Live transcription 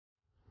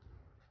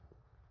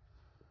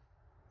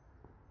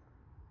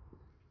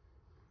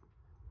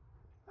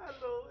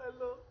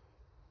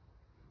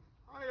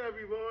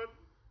everyone.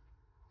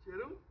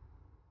 Sheru,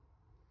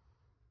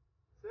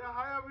 say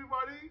hi,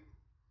 everybody.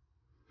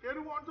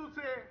 Sheru want to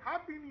say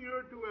Happy New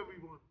Year to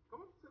everyone.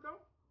 Come on, sit down.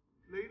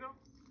 Lay down.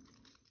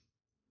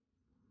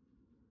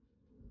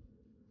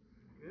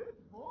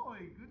 Good boy,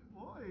 good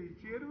boy.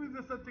 Sheru is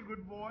such a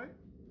good boy.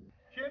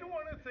 Sheru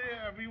want to say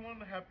everyone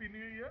Happy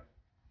New Year.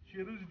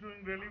 Sheru is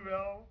doing really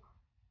well.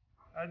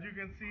 As you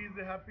can see, he's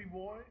a happy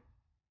boy.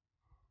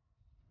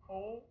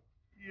 Oh,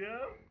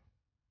 yeah.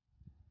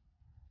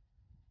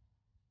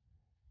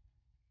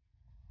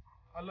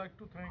 I'd like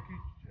to thank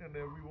each and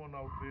everyone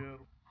out there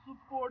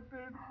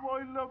supported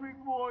my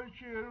loving boy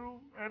Sheru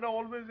and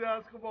always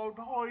ask about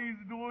how he's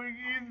doing.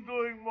 He's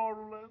doing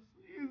marvelous.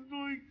 He's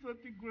doing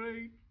such a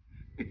great.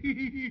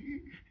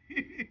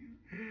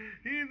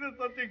 He's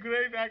such a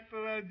great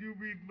actor as you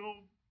may know.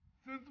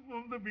 Since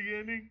from the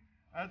beginning,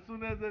 as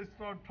soon as I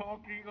start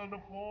talking on the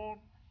phone,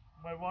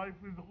 my wife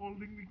is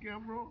holding the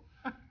camera.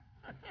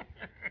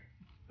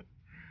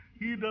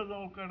 He does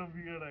all kind of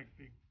weird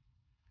acting.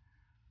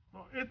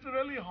 So it's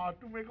really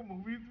hard to make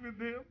movies with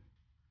him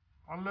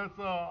unless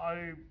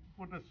I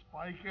put a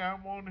spy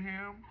cam on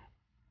him.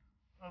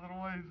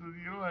 Otherwise,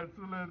 as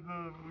soon as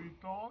we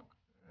talk,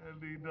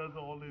 and he does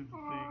all his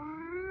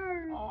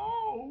things.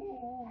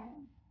 Oh,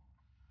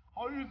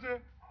 how you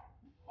say?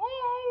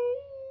 Oh.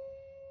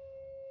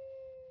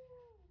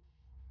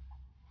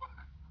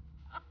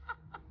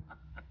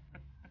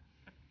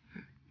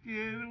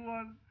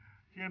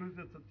 Sheru is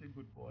such a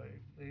good boy.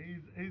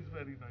 He's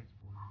very nice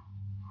boy.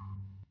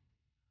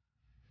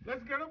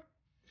 Let's get him.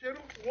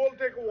 Sheru, we'll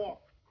take a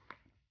walk.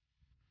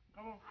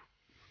 Come on.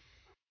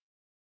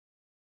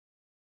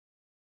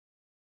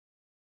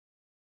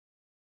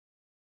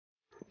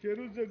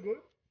 Sheru's a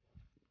good.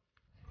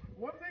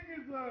 One thing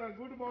is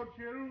good about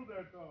Sheru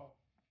that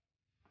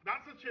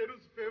that's a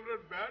Sheru's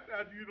favorite bat,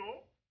 as you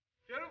know.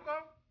 Sheru,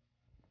 come.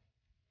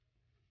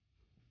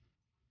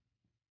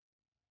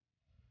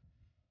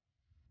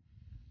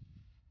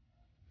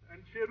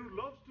 And Sheru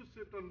loves to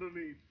sit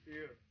underneath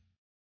here.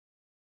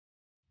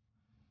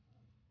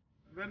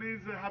 When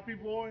he's a happy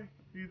boy,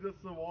 he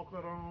just walk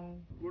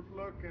around. Good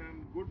luck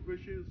and good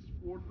wishes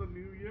for the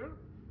new year.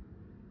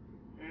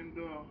 And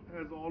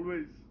as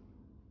always,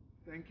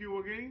 thank you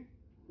again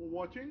for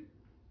watching.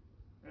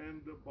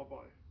 And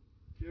bye-bye.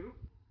 Sheru?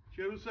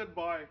 Sheru said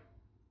bye.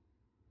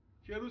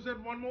 Sheru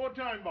said one more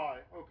time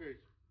bye. Okay.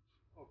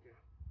 Okay.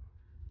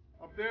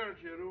 Up there,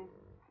 Sheru.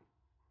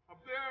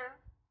 Up there.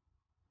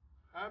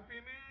 Happy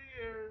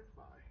New Year.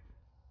 Bye.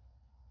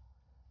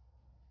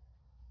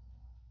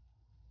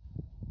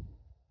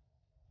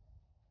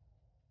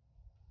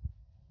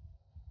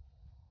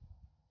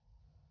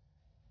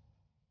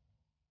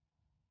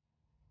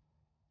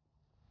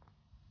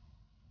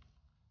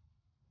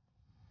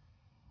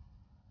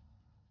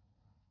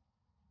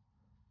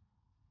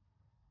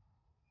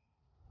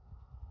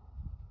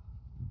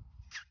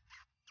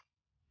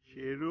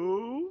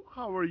 Sheru,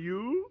 how are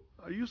you?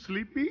 Are you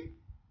sleepy?